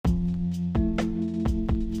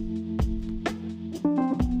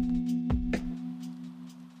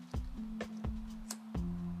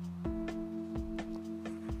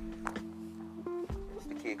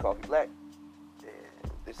Coffee Black,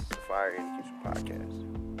 and this is the Fire in the Kitchen podcast.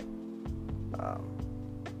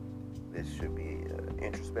 This should be an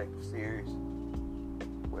introspective series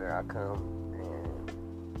where I come and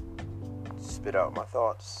spit out my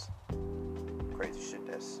thoughts, crazy shit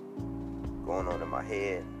that's going on in my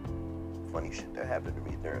head, funny shit that happened to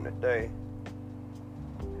me during the day,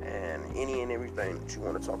 and any and everything that you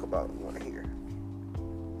want to talk about, you want to hear.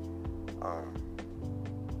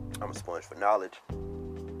 I'm a sponge for knowledge.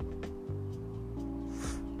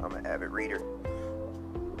 I'm an avid reader.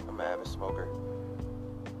 I'm an avid smoker.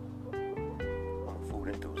 I'm a food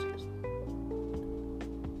enthusiast.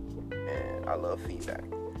 And I love feedback.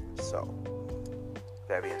 So,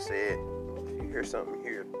 that being said, if you hear something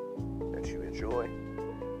here that you enjoy,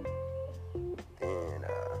 then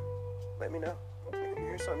let me know. If you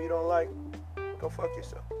hear something you don't like, go fuck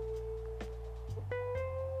yourself.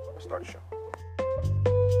 Let's start the show.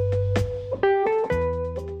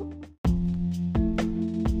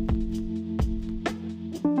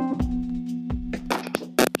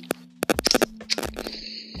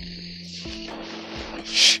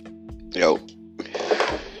 Yo,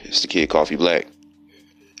 it's the Kid Coffee Black.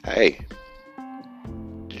 Hey,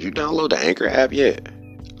 did you download the Anchor app yet?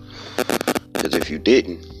 Because if you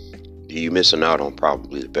didn't, you're missing out on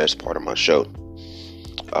probably the best part of my show.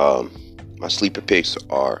 My sleeper picks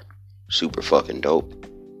are super fucking dope.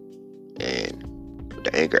 And with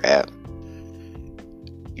the Anchor app,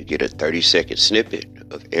 you get a 30-second snippet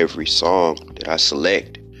of every song that I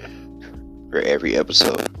select for every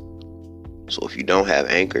episode. So if you don't have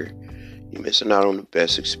Anchor, you're missing out on the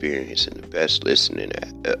best experience and the best listening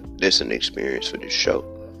experience for this show.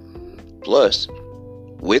 Plus,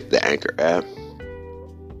 with the Anchor app,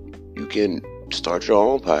 you can start your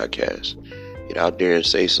own podcast. Get out there and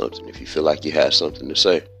say something if you feel like you have something to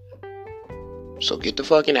say. So get the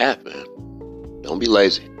fucking app, man. Don't be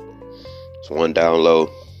lazy. It's one download,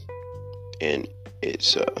 and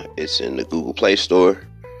it's in the Google Play Store.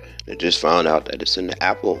 I just found out that it's in the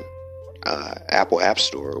Apple App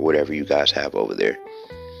Store or whatever you guys have over there.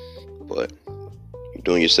 But you're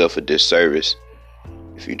doing yourself a disservice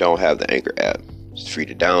if you don't have the Anchor app. It's free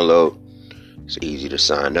to download. It's easy to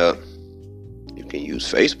sign up. You can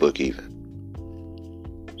use Facebook even.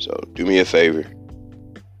 So do me a favor.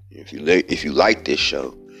 If you like this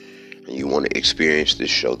show and you want to experience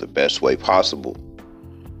this show the best way possible,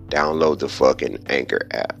 download the fucking Anchor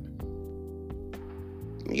app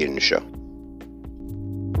and get in the show.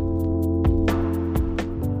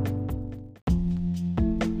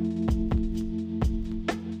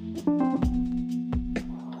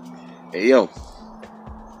 Hey yo,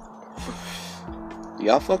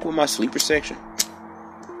 y'all fuck with my sleeper section?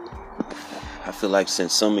 I feel like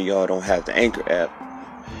since some of y'all don't have the Anchor app,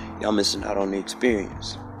 y'all missing out on the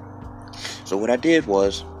experience. So what I did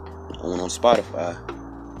was, I went on Spotify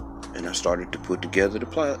and I started to put together the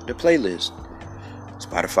playlist.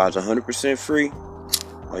 Spotify's 100% free.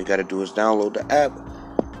 All you gotta do is download the app,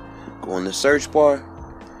 go in the search bar,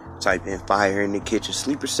 type in Fire in the Kitchen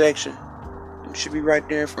sleeper section, and it should be right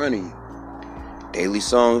there in front of you. Daily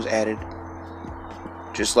songs added,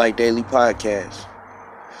 just like daily podcasts.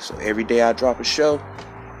 So every day I drop a show,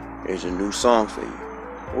 there's a new song for you,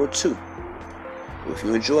 or two. If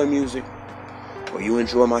you enjoy music, or you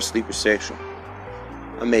enjoy my sleeper section,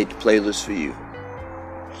 I made the playlist for you.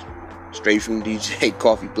 Straight from DJ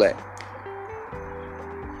Coffee Black.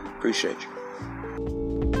 Appreciate you.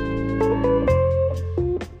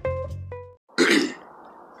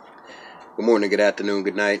 Good morning, good afternoon,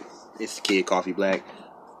 good night. It's the Kid Coffee Black.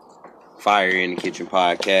 Fire in the Kitchen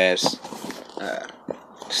podcast.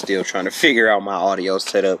 Still trying to figure out my audio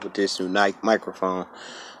setup with this new microphone.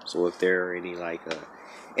 So if there are any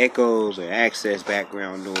echoes or excess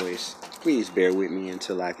background noise, please bear with me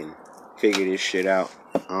until I can figure this shit out.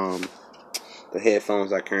 The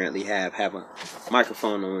headphones I currently have a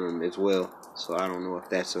microphone on them as well. So I don't know if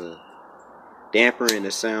that's a damper in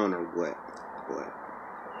the sound or what. But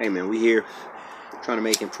hey man, we here trying to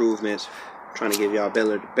make improvements, trying to give y'all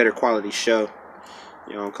a better quality show.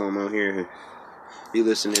 Y'all don't come on here and be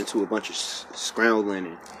listening to a bunch of scrambling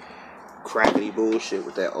and crackety bullshit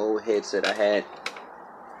with that old headset I had,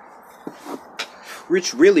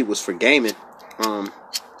 which really was for gaming. You know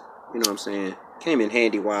what I'm saying? Came in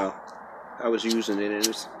handy while I was using it, and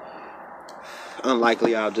it's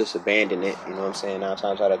unlikely I'll just abandon it. You know what I'm saying? 9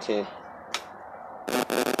 times out of 10,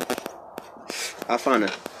 I'll find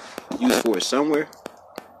a use for it somewhere.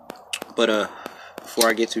 But before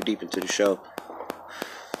I get too deep into the show,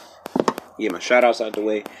 get my shout outs out the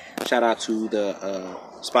way. Shout out to the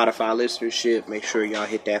Spotify listenership. Make sure y'all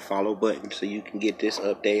hit that follow button so you can get this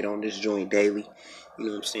update on this joint daily. You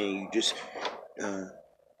know what I'm saying? You just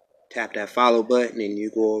tap that follow button and you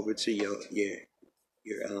go over to your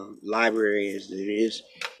library as it is,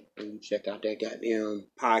 and you check out that goddamn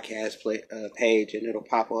podcast page, and it'll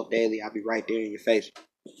pop up daily. I'll be right there in your face,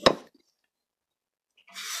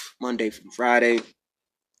 Monday from Friday,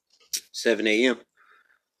 7 a.m.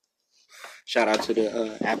 Shout out to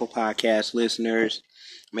the Apple Podcast listeners.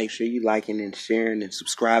 Make sure you liking and sharing and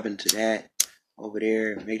subscribing to that over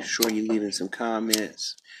there. Make sure you leaving some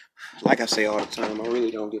comments. Like I say all the time, I really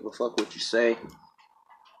don't give a fuck what you say.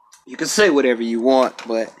 You can say whatever you want,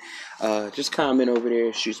 but just comment over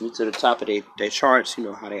there. Shoots me to the top of their charts. You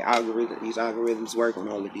know how these algorithms work on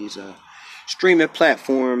all of these streaming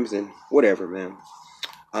platforms and whatever, man.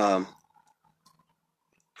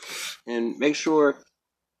 And make sure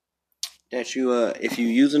that you, if you're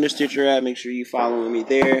using the Stitcher app, make sure you following me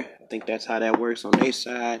there. I think that's how that works on their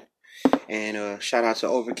side. And shout out to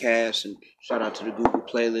Overcast and shout out to the Google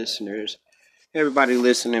Play listeners. Everybody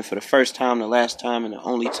listening for the first time, the last time, and the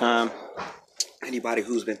only time. Anybody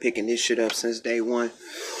who's been picking this shit up since day one.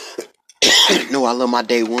 know I love my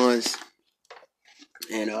day ones.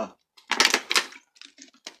 And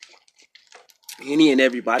any and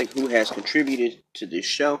everybody who has contributed to this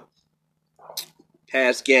show.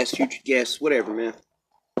 Past guests, future guests, whatever, man.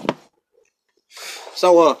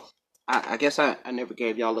 So, I guess I never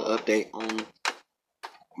gave y'all an update on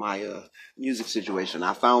my music situation.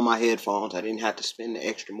 I found my headphones. I didn't have to spend the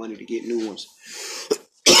extra money to get new ones.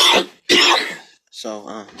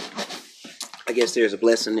 So, I guess there's a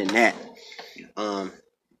blessing in that.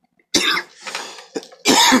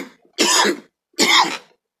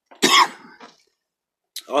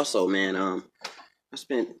 Also, man, I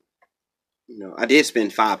did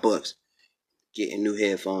spend $5 getting new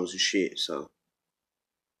headphones and shit, so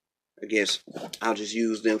I guess I'll just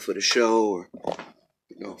use them for the show, or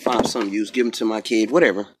find something use, give them to my kid,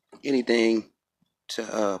 whatever, anything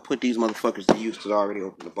to put these motherfuckers to use, because I already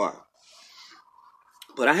opened the bar.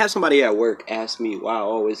 But I had somebody at work ask me why I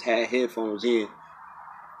always had headphones in,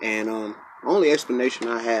 and the only explanation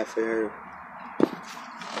I had for her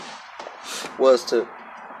was to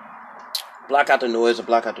block out the noise or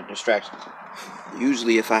block out the distractions.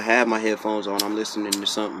 Usually if I have my headphones on, I'm listening to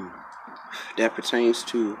something that pertains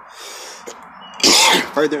to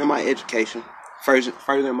furthering my education,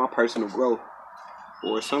 furthering my personal growth,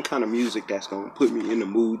 or some kind of music that's going to put me in the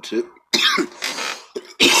mood to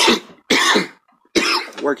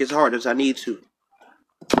work as hard as I need to.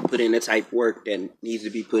 Put in the type of work that needs to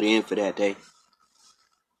be put in for that day.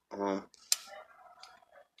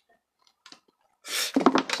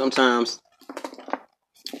 Sometimes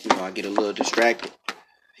I get a little distracted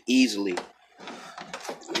easily.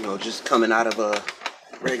 Just coming out of a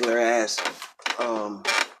regular ass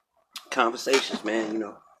conversations, man.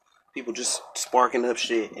 People just sparking up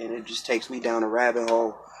shit, and it just takes me down a rabbit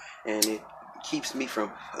hole, and it keeps me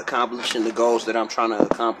from accomplishing the goals that I'm trying to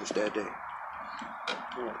accomplish that day.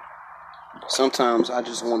 Sometimes I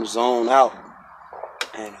just want to zone out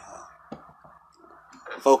and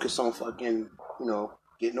focus on fucking,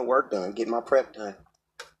 getting the work done, getting my prep done,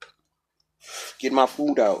 getting my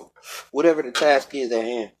food out, whatever the task is at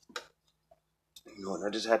hand. And I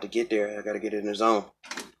just have to get there. I gotta get in the zone.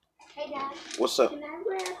 Hey, Dad. What's up? Can I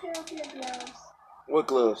wear a pair of your gloves? What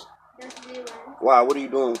gloves? Those blue ones. Why? What are you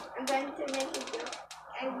doing? I'm going to make a gift.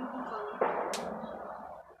 I will be funny.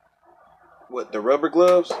 What, the rubber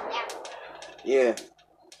gloves? Yeah.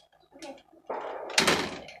 Yeah. Okay.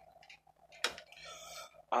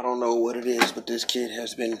 I don't know what it is, but this kid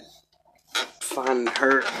has been finding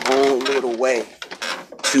her own little way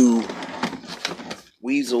to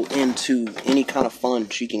weasel into any kind of fun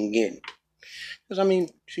she can get. Because,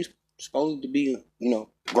 she's supposed to be,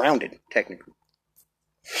 grounded, technically.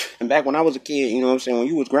 And back when I was a kid, when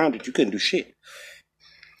you was grounded, you couldn't do shit.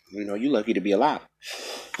 You lucky to be alive.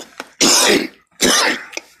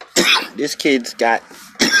 This kid's got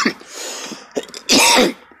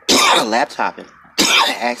a laptop and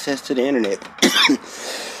access to the internet.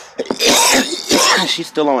 She's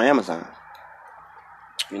still on Amazon.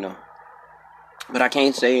 But I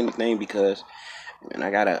can't say anything because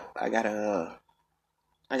I gotta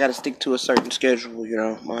stick to a certain schedule.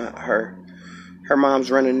 Her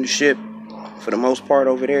mom's running the ship for the most part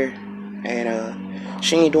over there, and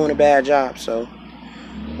she ain't doing a bad job. So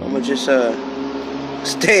I'm gonna just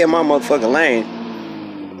stay in my motherfucking lane,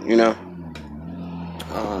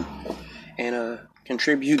 and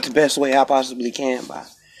contribute the best way I possibly can by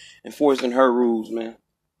enforcing her rules, man.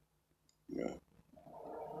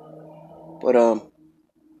 But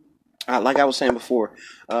like I was saying before,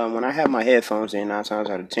 when I have my headphones in, 9 times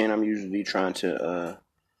out of 10, I'm usually trying to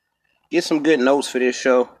get some good notes for this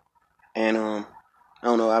show. And I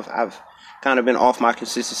don't know, I've kind of been off my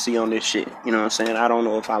consistency on this shit. You know what I'm saying? I don't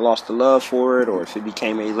know if I lost the love for it or if it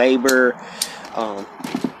became a labor. My hand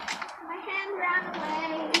ran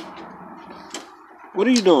away. What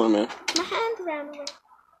are you doing, man? My hand ran away.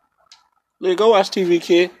 Look, go watch TV,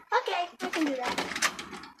 kid. Okay, I can do that.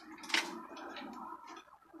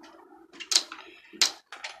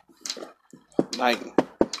 Like,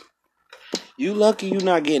 you lucky you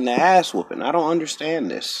not getting the ass whooping. I don't understand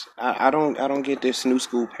this. I don't get this new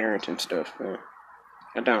school parenting stuff, man.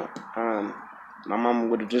 I don't. My mama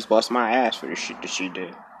would have just bust my ass for the shit that she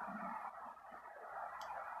did.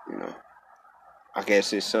 You know, I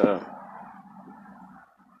guess it's a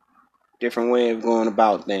different way of going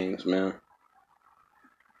about things, man.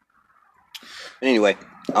 Anyway,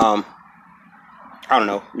 I don't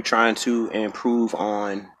know. We're trying to improve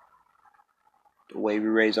on the way we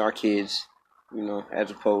raise our kids, you know,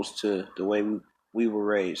 as opposed to the way we were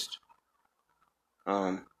raised.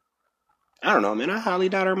 I don't know, man. I highly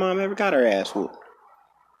doubt her mom ever got her ass whooped.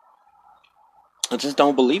 I just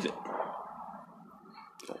don't believe it.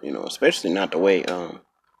 You know, especially not the way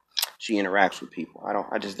she interacts with people.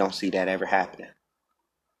 I just don't see that ever happening.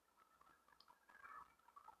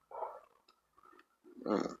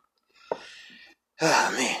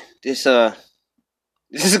 Man, this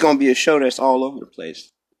is gonna be a show that's all over the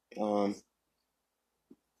place. I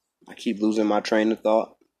keep losing my train of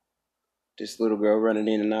thought. This little girl running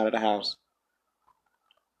in and out of the house,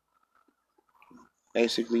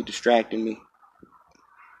 basically distracting me.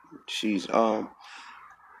 She's going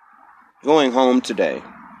home today,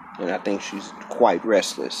 and I think she's quite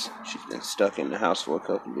restless. She's been stuck in the house for a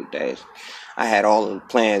couple of days. I had all of the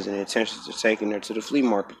plans and intentions of taking her to the flea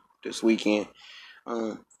market this weekend.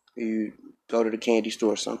 You go to the candy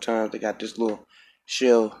store sometimes, they got this little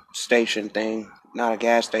shell station thing, not a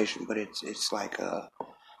gas station, but it's like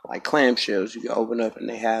clamshells you can open up, and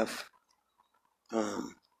they have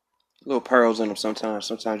little pearls in them sometimes.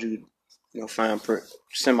 Sometimes you find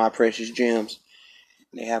semi-precious gems.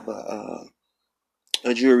 They have a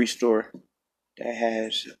jewelry store that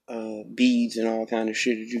has beads and all kind of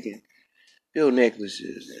shit that you can build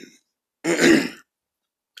necklaces and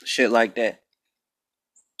shit like that.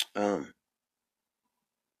 I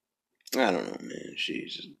don't know, man.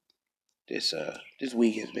 This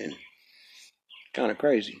week has been kind of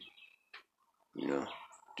crazy. You know,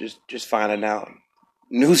 just finding out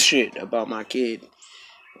new shit about my kid,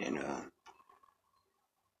 and I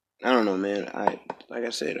don't know, man. Like I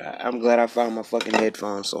said, I'm glad I found my fucking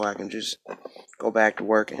headphones so I can just go back to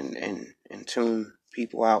work and tune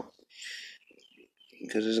people out,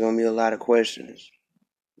 because there's gonna be a lot of questions.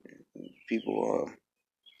 People are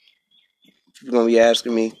gonna be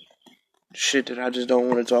asking me shit that I just don't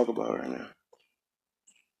want to talk about right now,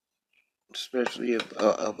 especially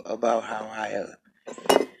about how I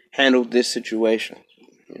handled this situation.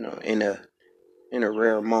 You know, in a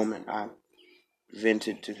rare moment, I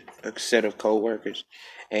vented to a set of coworkers,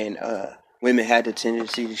 and women had the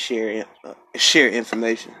tendency to share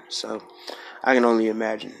information. So I can only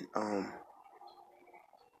imagine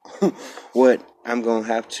what I'm gonna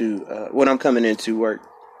have to what I'm coming into work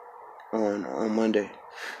on Monday.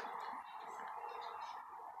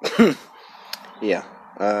 Yeah.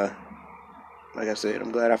 Like I said,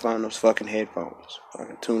 I'm glad I found those fucking headphones. I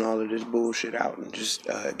can tune all of this bullshit out and just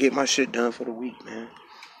get my shit done for the week, man.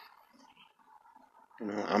 You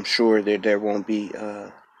know, I'm sure that there won't be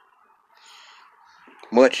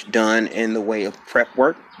much done in the way of prep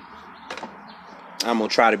work. I'm gonna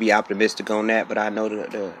try to be optimistic on that, but I know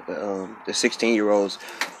the 16-year-olds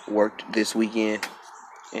worked this weekend,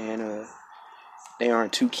 and they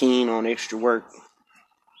aren't too keen on extra work.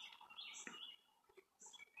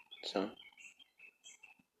 So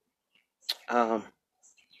I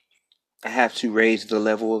have to raise the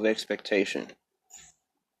level of expectation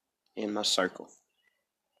in my circle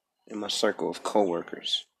of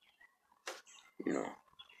coworkers. You know,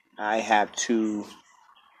 I have to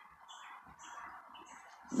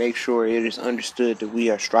make sure it is understood that we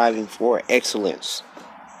are striving for excellence,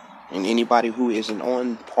 and anybody who isn't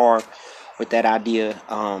on par with that idea,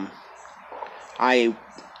 I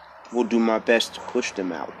will do my best to push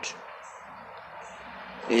them out.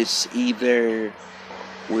 It's either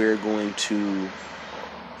we're going to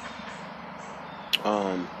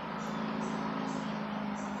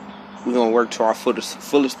work to our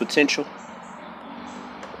fullest potential,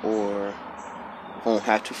 or we're gonna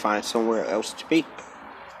have to find somewhere else to be.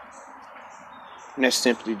 And that's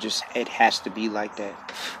simply just, it has to be like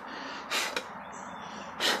that.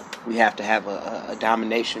 We have to have a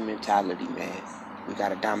domination mentality, man. We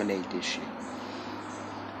gotta dominate this shit.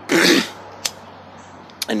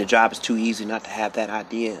 And the job is too easy not to have that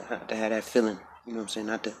idea, not to have that feeling. You know what I'm saying?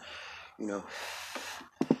 Not to, you know,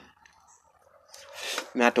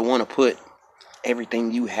 not to want to put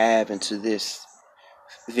everything you have into this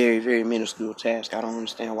very, very minuscule task. I don't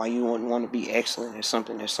understand why you wouldn't want to be excellent at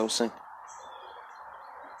something that's so simple.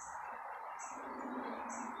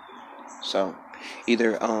 So,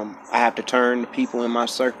 either I have to turn the people in my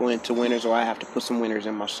circle into winners, or I have to put some winners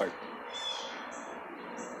in my circle.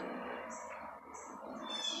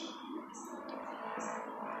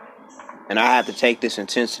 And I have to take this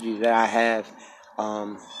intensity that I have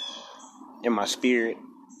in my spirit,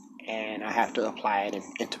 and I have to apply it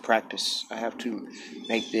into practice. I have to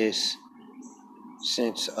make this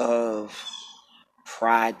sense of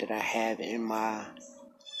pride that I have in my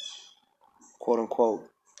quote-unquote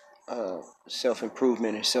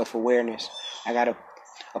self-improvement and self-awareness. I got to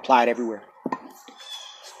apply it everywhere.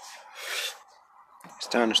 It's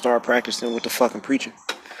time to start practicing with the fucking preaching.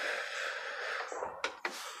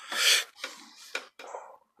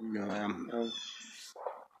 You know,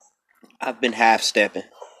 I've been half-stepping.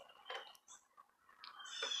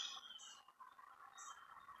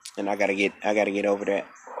 And I gotta get over that.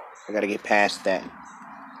 I gotta get past that.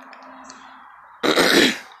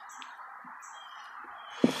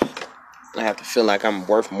 I have to feel like I'm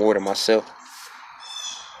worth more to myself.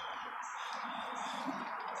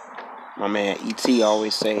 My man E.T.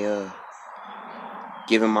 always say,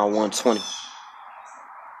 give him my 120.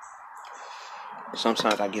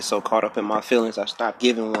 Sometimes I get so caught up in my feelings, I stop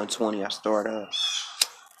giving 120. I start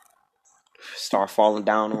falling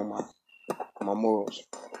down on my morals.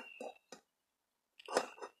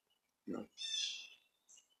 You know,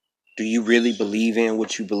 do you really believe in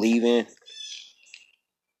what you believe in?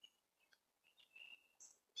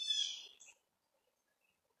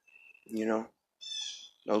 You know,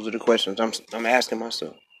 those are the questions I'm asking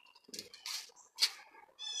myself.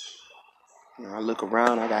 You know, I look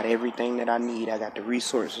around, I got everything that I need. I got the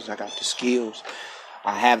resources, I got the skills.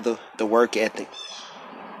 I have the work ethic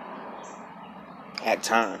at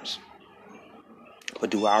times. But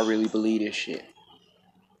do I really believe this shit?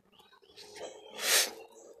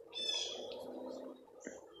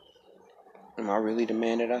 Am I really the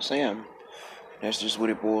man that I say I am? That's just what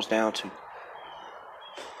it boils down to.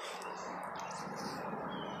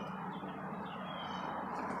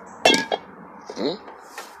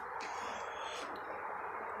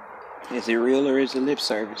 Is it real or is it lip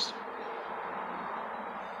service?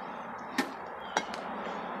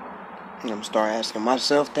 I'm gonna start asking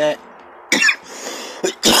myself that.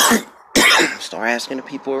 Start asking the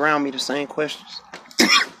people around me the same questions.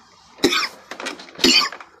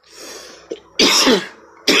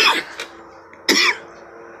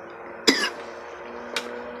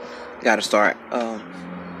 Gotta start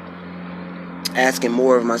asking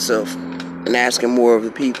more of myself and asking more of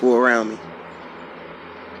the people around me.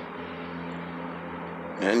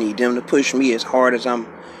 And I need them to push me as hard as I'm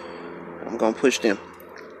gonna push them.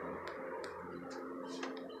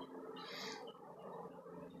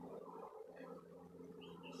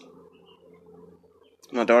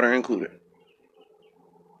 My daughter included.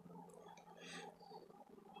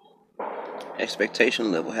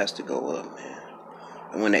 Expectation level has to go up, man.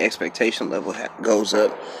 And when the expectation level goes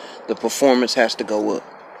up, the performance has to go up.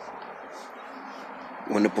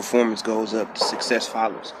 When the performance goes up, the success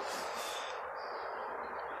follows.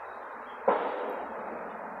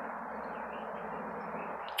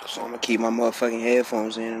 So I'm gonna keep my motherfucking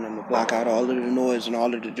headphones in, and I'm gonna block out all of the noise and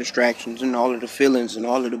all of the distractions and all of the feelings and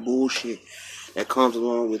all of the bullshit that comes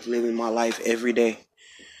along with living my life every day.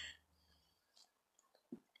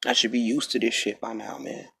 I should be used to this shit by now,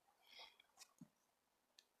 man.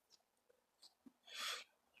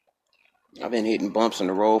 I've been hitting bumps in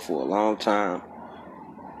the road for a long time.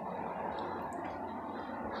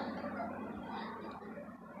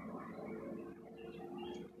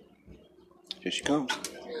 Here she comes.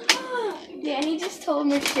 Danny just told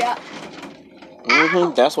Michelle.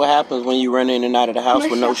 That's what happens when you run in and out of the house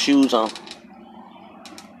with no shoes on.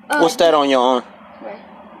 What's that on your arm? Right.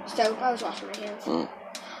 So I was washing my hands.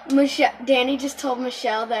 Danny just told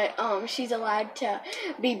Michelle that she's allowed to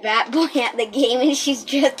be Batboy at the game, and she's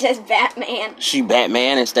dressed as Batman. She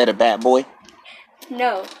Batman instead of Batboy?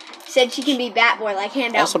 No. Said she can be Batboy, like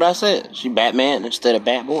hand out. That's what I said. She Batman instead of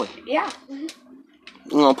Batboy. Yeah. You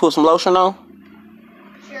gonna put some lotion on?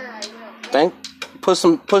 Sure, I will.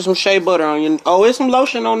 Put some shea butter on you. Oh, there's some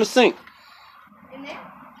lotion on the sink. In there?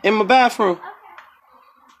 In my bathroom.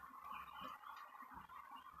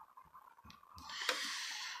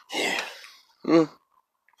 Okay. Yeah.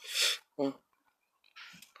 Well,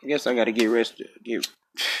 I guess I gotta get rested.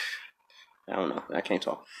 I don't know. I can't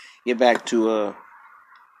talk. Get back to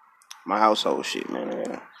my household shit, man. I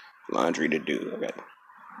got laundry to do. I got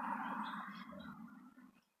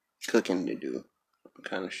cooking to do. All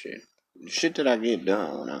kind of shit. The shit that I get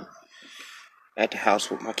done when I'm at the house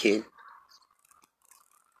with my kid.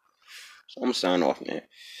 So I'm gonna sign off, man.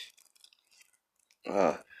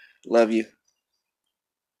 Love you.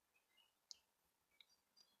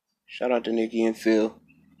 Shout out to Nikki and Phil.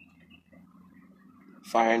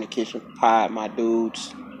 Fire in the Kitchen Pod, my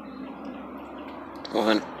dudes.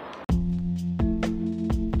 100.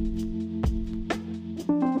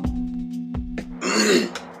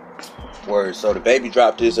 Word. So the baby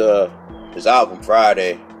dropped his album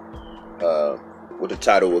Friday, with the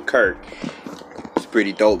title of Kirk. It's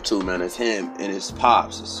pretty dope too, man. It's him and his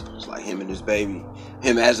pops. It's like him and his baby,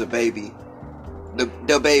 him as a baby,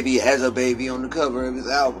 the baby as a baby on the cover of his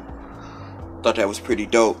album. Thought that was pretty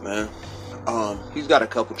dope, man. He's got a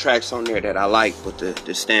couple tracks on there that I like, but the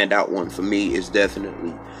standout one for me is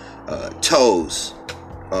definitely Toes.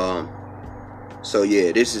 So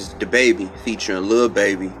yeah, this is the baby featuring Lil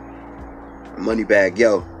Baby, Moneybagg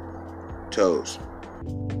Yo, Toes.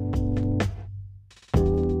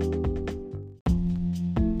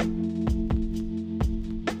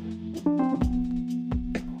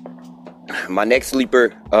 My next sleeper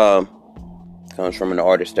comes from an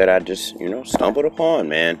artist that I just, stumbled upon,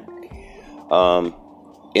 man.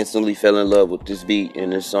 Instantly fell in love with this beat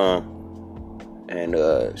and this song. And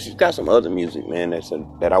she's got some other music, man,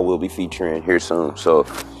 that I will be featuring here soon. So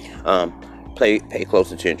pay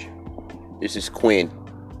close attention. This is Quinn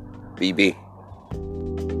BB.